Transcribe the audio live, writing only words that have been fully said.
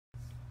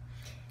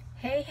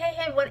Hey,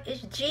 everyone,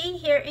 it's G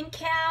here in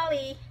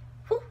Cali.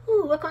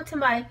 Woohoo! Welcome to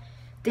my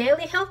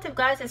daily health tip,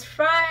 guys. It's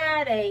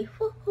Friday.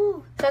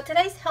 Woohoo! So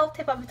today's health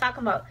tip, I'm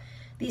talking about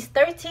these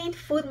 13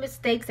 food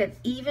mistakes that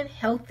even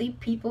healthy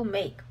people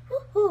make.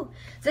 Woohoo!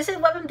 This is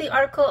WebMD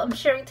article I'm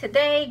sharing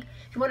today.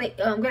 If you want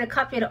to get a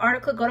copy of the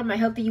article, go to my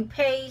Healthy You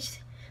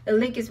page. The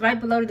link is right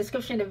below the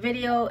description of the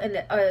video,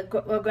 and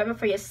grab it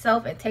for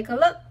yourself and take a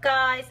look,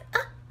 guys.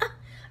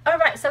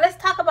 Alright, so let's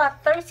talk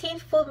about 13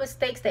 food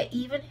mistakes that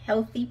even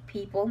healthy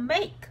people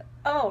make.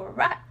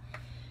 Alright.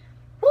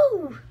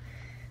 Woo!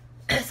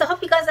 So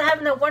hope you guys are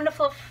having a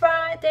wonderful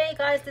Friday,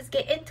 guys. Let's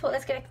get into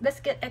it. Let's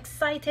get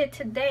excited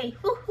today.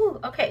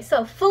 Woohoo! Okay,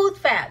 so food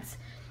fads.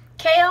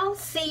 Kale,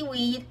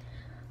 seaweed,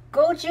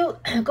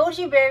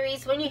 goji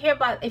berries. When you hear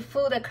about a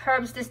food that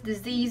curbs this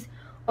disease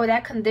or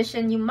that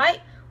condition, you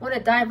might want to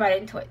dive right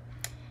into it.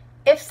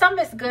 If some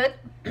is good,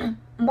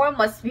 more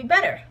must be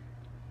better.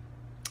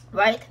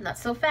 Right? Not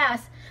so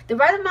fast. The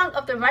right amount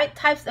of the right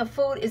types of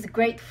food is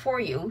great for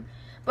you,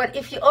 but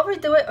if you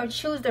overdo it or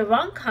choose the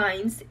wrong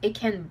kinds, it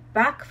can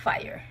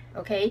backfire.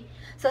 Okay?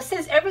 So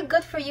since every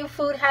good for you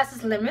food has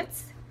its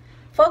limits,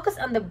 focus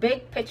on the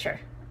big picture.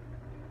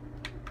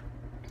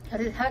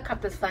 There's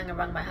helicopters flying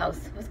around my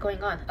house. What's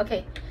going on?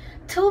 Okay.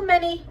 Too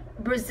many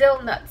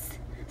Brazil nuts.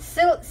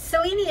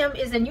 Selenium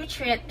is a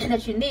nutrient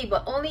that you need,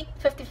 but only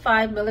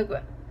 55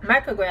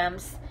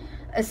 micrograms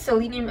of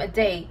selenium a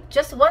day.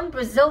 Just one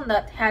Brazil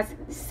nut has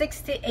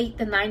 68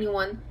 to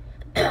 91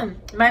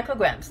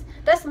 micrograms.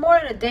 That's more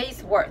than a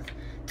day's worth.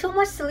 Too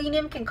much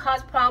selenium can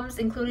cause problems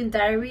including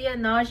diarrhea,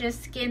 nausea,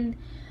 skin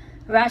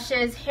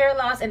rashes, hair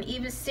loss, and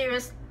even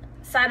serious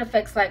side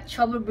effects like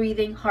trouble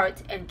breathing,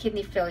 heart and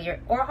kidney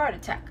failure, or heart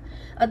attack.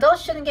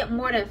 Adults shouldn't get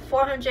more than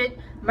 400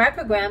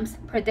 micrograms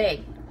per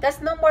day. That's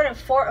no more than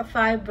 4 or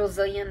 5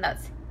 Brazilian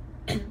nuts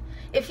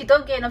if you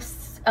don't get enough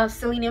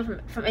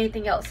selenium from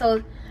anything else.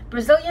 So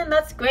Brazilian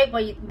nuts, great,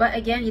 but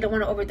again, you don't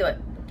want to overdo it.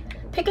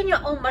 Picking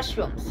your own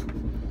mushrooms.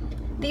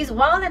 These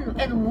wild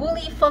and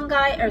woolly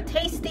fungi are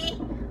tasty,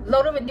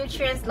 loaded with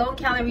nutrients, low in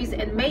calories,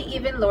 and may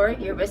even lower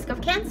your risk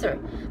of cancer.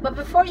 But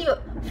before you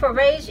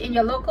forage in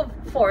your local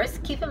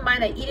forest, keep in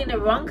mind that eating the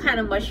wrong kind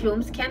of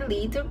mushrooms can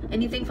lead to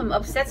anything from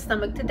upset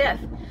stomach to death.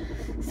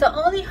 So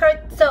only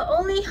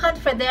hunt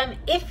for them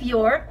if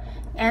you're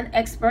an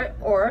expert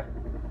or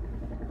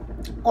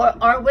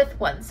are with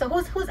one. So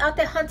who's out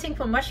there hunting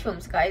for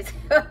mushrooms, guys?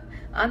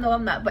 I know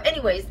I'm not, but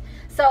anyways,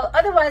 so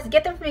otherwise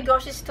get them from your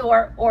grocery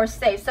store or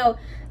safe. So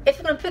if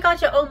you're gonna pick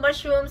out your own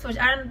mushrooms, which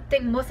I don't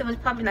think most of us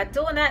probably not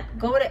doing that,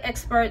 go to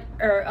expert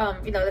or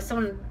there's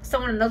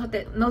someone knows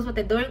what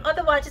they're doing.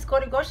 Otherwise, just go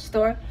to the grocery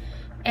store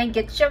and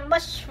get your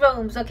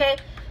mushrooms. Okay.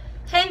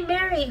 Hey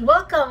Mary,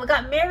 welcome. We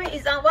got Mary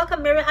is on.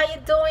 Welcome Mary, how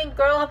you doing,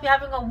 girl? Hope you're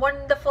having a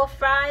wonderful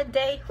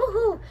Friday.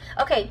 Woohoo!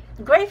 Okay,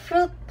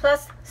 grapefruit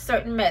plus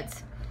certain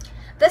meds.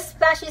 This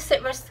splashy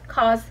citrus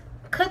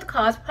could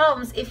cause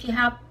problems if you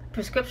have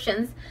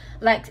prescriptions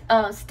like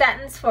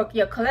statins for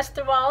your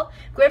cholesterol.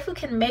 Grapefruit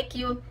can make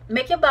your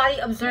body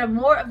absorb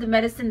more of the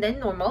medicine than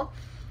normal,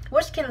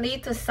 which can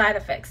lead to side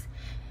effects.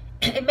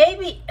 It may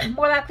be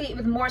more likely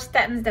with more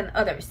statins than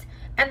others.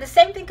 And the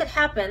same thing could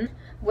happen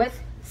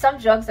with some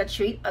drugs that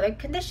treat other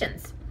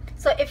conditions.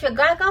 So if you're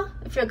gaga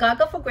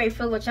for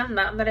grapefruit, which I'm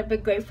not a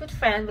big grapefruit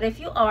fan, but if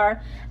you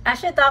are,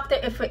 ask your doctor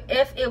if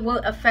it will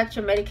affect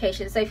your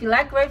medication. So if you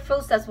like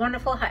grapefruits, that's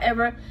wonderful.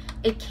 However,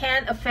 it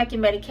can affect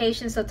your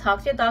medication, so talk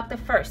to your doctor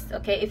first,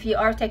 okay, if you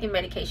are taking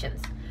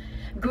medications.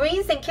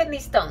 Greens and kidney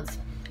stones.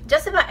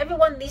 Just about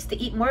everyone needs to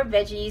eat more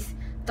veggies.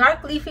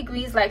 Dark leafy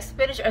greens like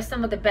spinach are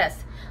some of the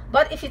best.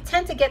 But if you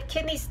tend to get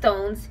kidney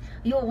stones,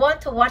 you'll want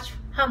to watch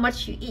how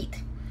much you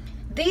eat.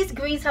 These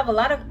greens have a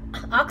lot of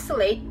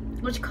oxalate,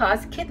 which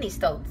cause kidney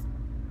stones.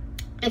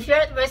 If you're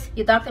at risk,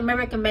 your doctor may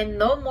recommend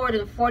no more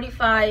than 40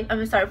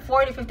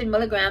 to 50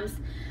 milligrams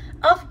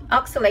of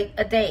oxalate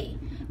a day.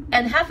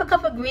 And half a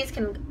cup of greens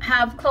can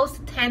have close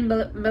to 10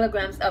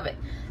 milligrams of it.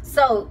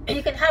 So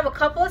you can have a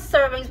couple of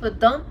servings, but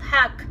don't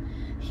pack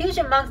huge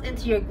amounts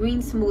into your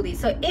green smoothie.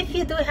 So if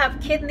you do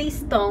have kidney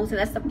stones, and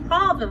that's a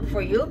problem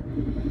for you,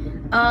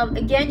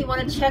 again, you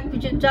want to check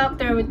with your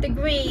doctor with the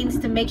greens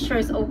to make sure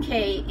it's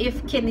okay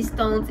if kidney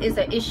stones is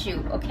an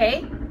issue,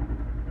 okay?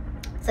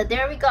 So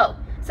there we go.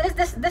 So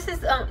this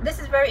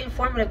is very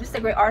informative. This is a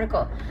great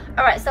article.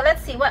 All right, so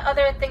let's see what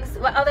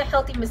other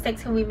healthy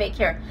mistakes can we make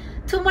here.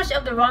 Too much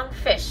of the wrong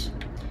fish.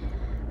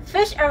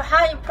 Fish are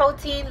high in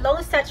protein, low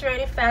in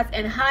saturated fats,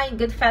 and high in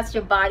good fats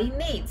your body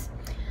needs.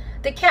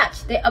 The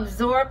catch: they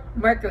absorb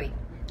mercury.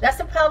 That's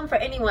a problem for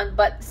anyone,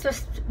 but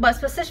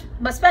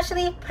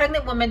especially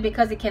pregnant women,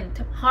 because it can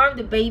harm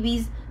the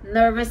baby's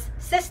nervous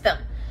system.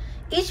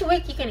 Each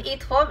week you can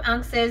eat 12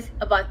 ounces,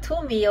 about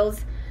 2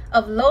 meals,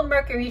 of low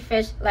mercury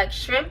fish like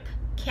shrimp,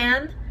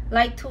 canned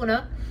light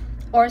tuna,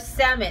 or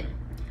salmon.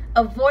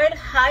 Avoid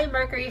high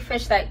mercury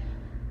fish like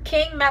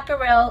king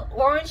mackerel,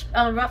 orange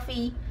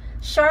roughy,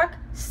 shark,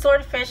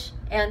 swordfish,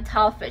 and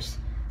towelfish.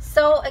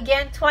 So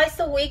again, twice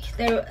a week.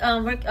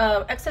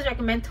 Experts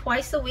recommend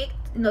twice a week.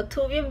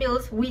 2 of your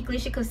meals weekly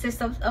should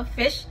consist of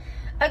fish.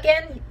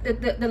 again,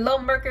 the low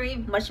mercury,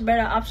 much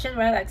better option,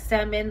 right? Like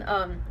salmon,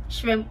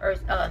 shrimp, or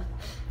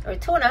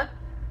tuna.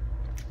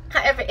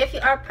 However, if you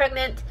are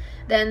pregnant,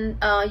 then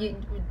you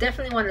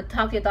definitely want to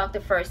talk to your doctor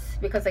first,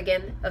 because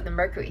again of the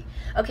mercury.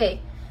 Okay,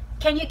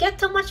 can you get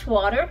too much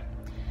water?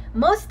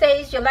 Most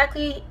days you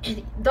likely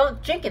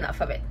don't drink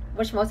enough of it,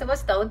 which most of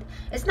us don't.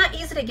 It's not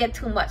easy to get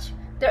too much.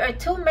 There are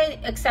two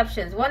main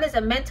exceptions. One is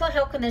a mental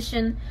health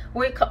condition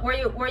where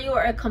you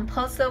are a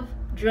compulsive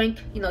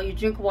drink, you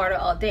drink water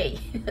all day.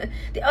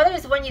 The other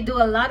is when you do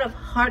a lot of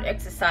hard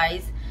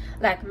exercise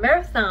like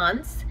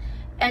marathons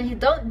and you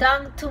don't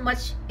down too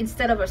much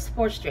instead of a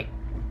sports drink.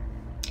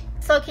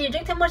 So can you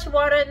drink too much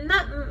water?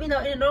 Not in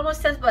a normal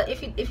sense, but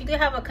if you do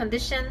have a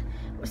condition,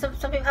 some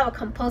people have a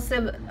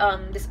compulsive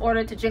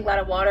disorder to drink a lot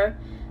of water,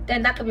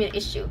 then that could be an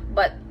issue.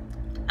 But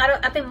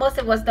I think most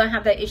of us don't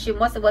have that issue.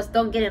 Most of us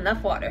don't get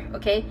enough water.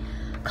 Okay,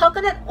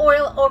 coconut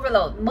oil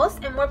overload.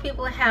 Most and more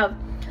people have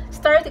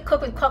started to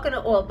cook with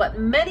coconut oil, but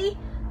many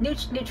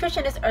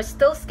nutritionists are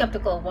still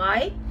skeptical.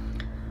 Why?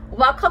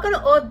 While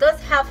coconut oil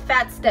does have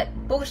fats that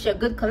boost your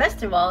good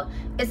cholesterol,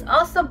 it's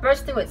also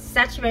bursting with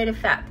saturated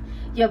fat.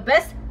 Your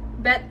best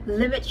bet,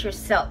 limit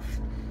yourself.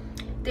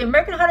 The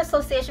American Heart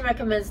Association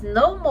recommends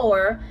no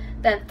more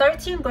than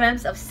 13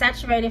 grams of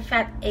saturated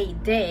fat a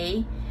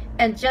day,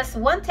 and just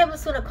 1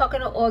 tablespoon of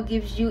coconut oil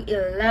gives you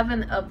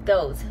 11 of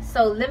those.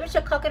 So limit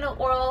your coconut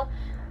oil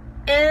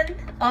and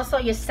also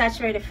your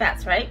saturated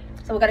fats, right?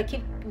 So we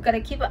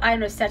gotta keep an eye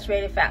on our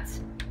saturated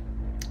fats.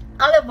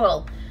 Olive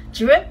oil,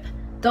 drip,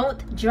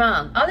 don't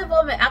drown. Olive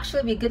oil may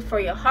actually be good for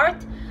your heart,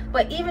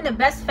 but even the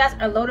best fats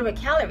are loaded with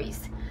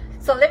calories.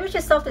 So limit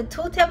yourself to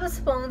 2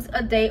 tablespoons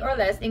a day or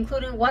less,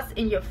 including what's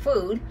in your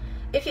food.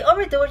 If you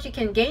overdo it, you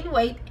can gain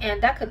weight,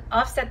 and that could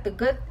offset the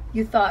good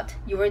you thought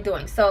you were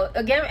doing. So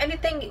again,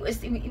 anything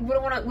we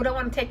don't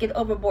want to take it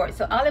overboard.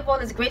 So olive oil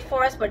is great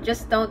for us, but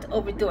just don't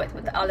overdo it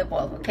with the olive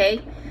oil.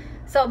 Okay.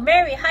 So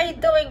Mary, how you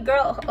doing,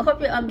 girl? I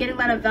hope you're getting a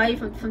lot of value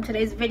from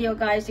today's video,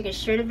 guys. You can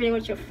share the video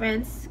with your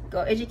friends.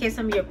 Go educate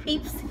some of your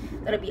peeps.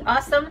 That'll be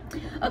awesome.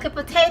 Okay,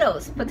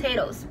 potatoes.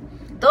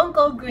 Don't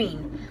go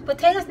green.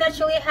 Potatoes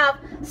naturally have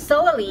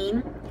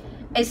solanine,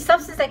 a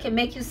substance that can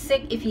make you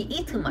sick if you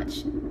eat too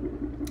much.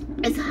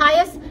 It's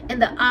highest in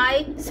the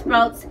eye,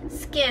 sprouts,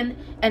 skin,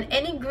 and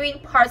any green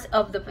parts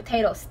of the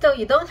potato. Still,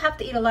 you don't have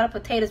to eat a lot of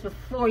potatoes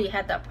before you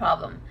had that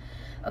problem.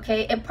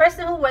 Okay, a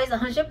person who weighs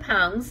 100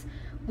 pounds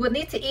would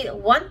need to eat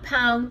 1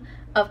 pound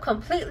of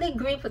completely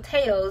green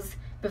potatoes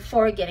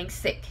before getting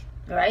sick.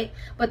 All right,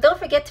 but don't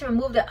forget to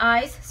remove the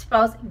eyes,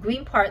 sprouts,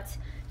 green parts,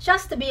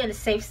 just to be on the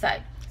safe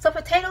side. So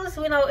potatoes,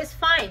 is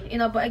fine,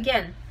 but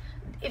again,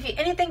 if you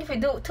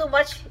do too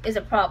much, is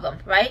a problem,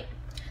 right?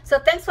 So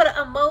thanks for the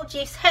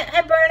emojis.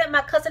 Hey Bernard,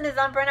 my cousin is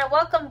on. Bernard,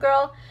 welcome,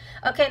 girl.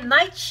 Okay,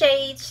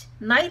 nightshades,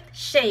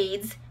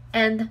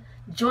 and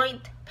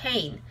joint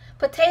pain.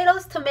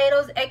 Potatoes,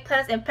 tomatoes,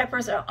 eggplants, and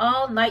peppers are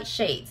all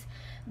nightshades.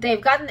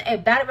 They've gotten a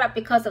bad rap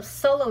because of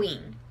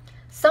solanine.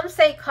 Some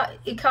say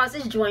it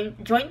causes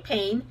joint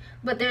pain,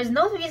 but there's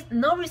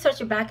no research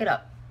to back it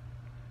up.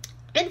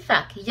 In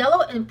fact,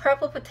 yellow and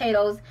purple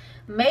potatoes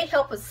may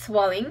help with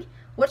swelling,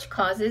 which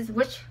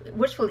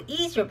will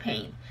ease your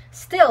pain.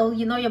 Still,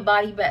 you know your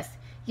body best.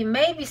 You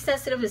may be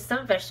sensitive to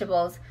some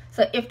vegetables,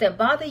 so if they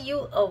bother you,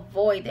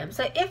 avoid them.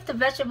 So if the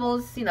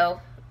vegetables,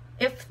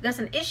 if that's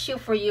an issue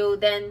for you,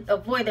 then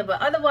avoid them.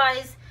 But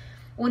otherwise,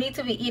 we need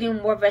to be eating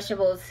more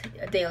vegetables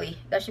daily.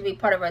 That should be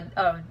part of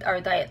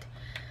our diet.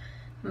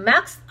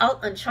 Maxed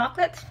out on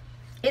chocolate.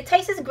 It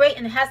tastes great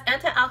and has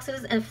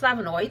antioxidants and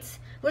flavonoids,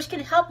 which can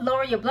help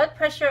lower your blood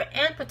pressure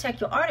and protect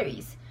your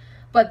arteries.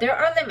 But there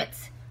are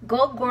limits.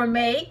 Go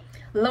gourmet.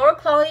 Lower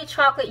quality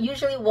chocolate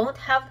usually won't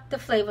have the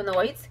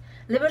flavonoids.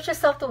 Limit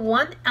yourself to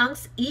 1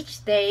 ounce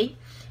each day.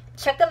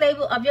 Check the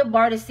label of your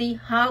bar to see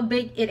how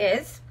big it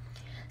is.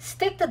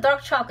 Stick to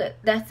dark chocolate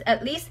that's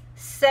at least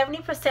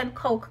 70%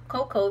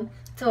 cocoa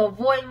to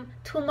avoid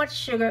too much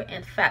sugar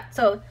and fat.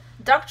 So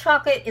dark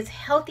chocolate is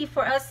healthy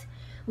for us.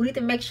 We need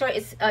to make sure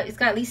it's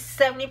got at least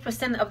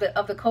 70% of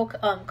the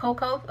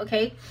cocoa.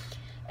 Okay,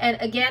 and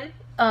again,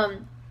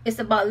 it's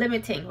about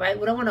limiting, right?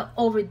 We don't want to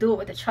overdo it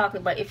with the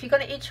chocolate, but if you're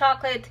going to eat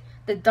chocolate,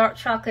 the dark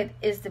chocolate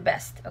is the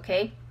best,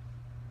 okay?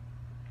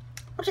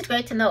 Which is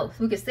great to know.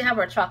 We can still have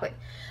our chocolate.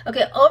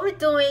 Okay,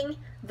 overdoing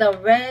the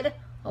red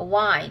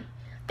wine.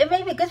 It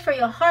may be good for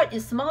your heart in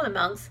small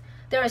amounts.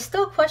 There are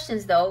still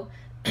questions, though,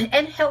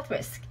 and health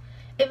risk.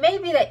 It may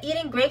be that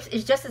eating grapes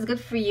is just as good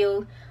for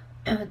you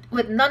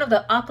with none of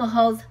the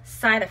alcohol's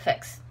side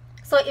effects.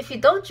 So if you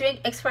don't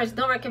drink, experts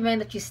don't recommend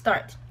that you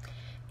start.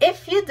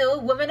 If you do,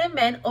 women and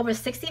men over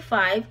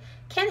 65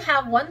 can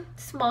have 1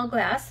 small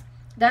glass,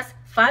 that's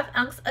 5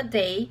 ounces a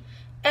day,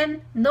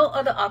 and no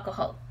other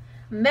alcohol.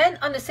 Men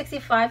under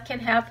 65 can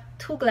have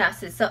 2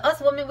 glasses. So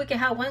us women, we can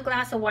have 1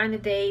 glass of wine a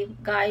day.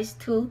 Guys,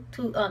 two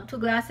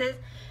glasses,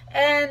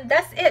 and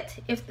that's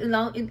it. If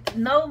not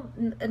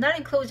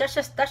includes,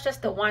 that's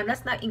just the wine.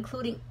 That's not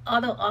including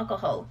other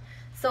alcohol.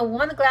 So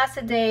 1 glass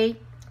a day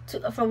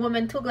for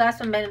women, 2 glasses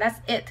for men. And that's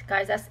it,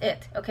 guys. That's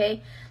it.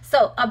 Okay.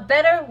 So a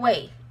better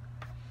way.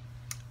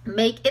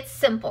 Make it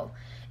simple.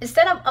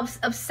 Instead of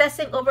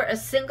obsessing over a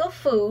single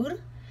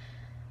food,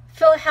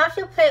 fill half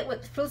your plate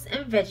with fruits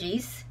and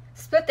veggies.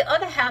 Split the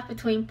other half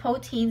between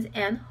proteins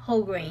and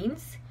whole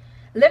grains.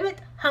 Limit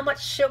how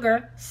much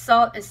sugar,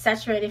 salt, and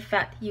saturated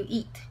fat you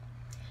eat.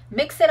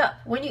 Mix it up.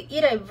 When you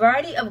eat a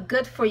variety of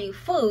good-for-you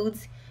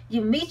foods,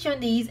 you meet your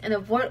needs and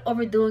avoid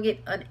overdoing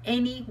it on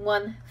any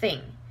one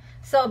thing.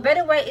 So a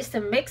better way is to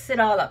mix it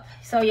all up.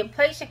 So your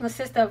plate should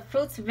consist of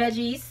fruits,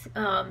 veggies,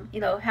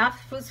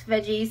 half fruits,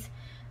 veggies.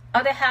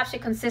 Other half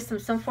should consist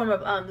of some form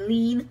of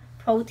lean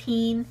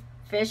protein,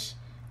 fish,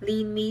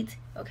 lean meat,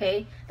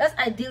 okay? That's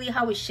ideally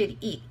how we should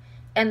eat.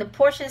 And the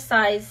portion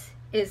size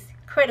is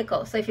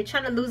critical. So if you're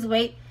trying to lose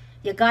weight,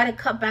 you gotta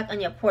cut back on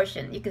your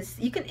portion. You can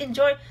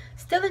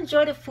still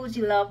enjoy the food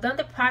you love. Don't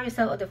deprive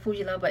yourself of the food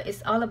you love, but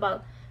it's all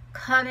about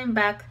cutting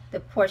back the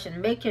portion.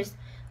 Make your,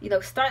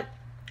 start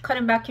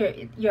cutting back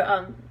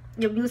your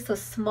meals to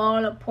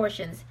smaller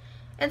portions,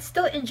 and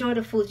still enjoy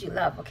the foods you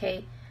love.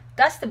 Okay,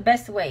 that's the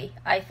best way,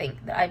 I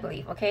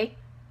believe. Okay,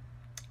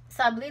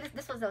 so I believe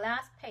this was the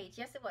last page.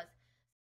 Yes, it was.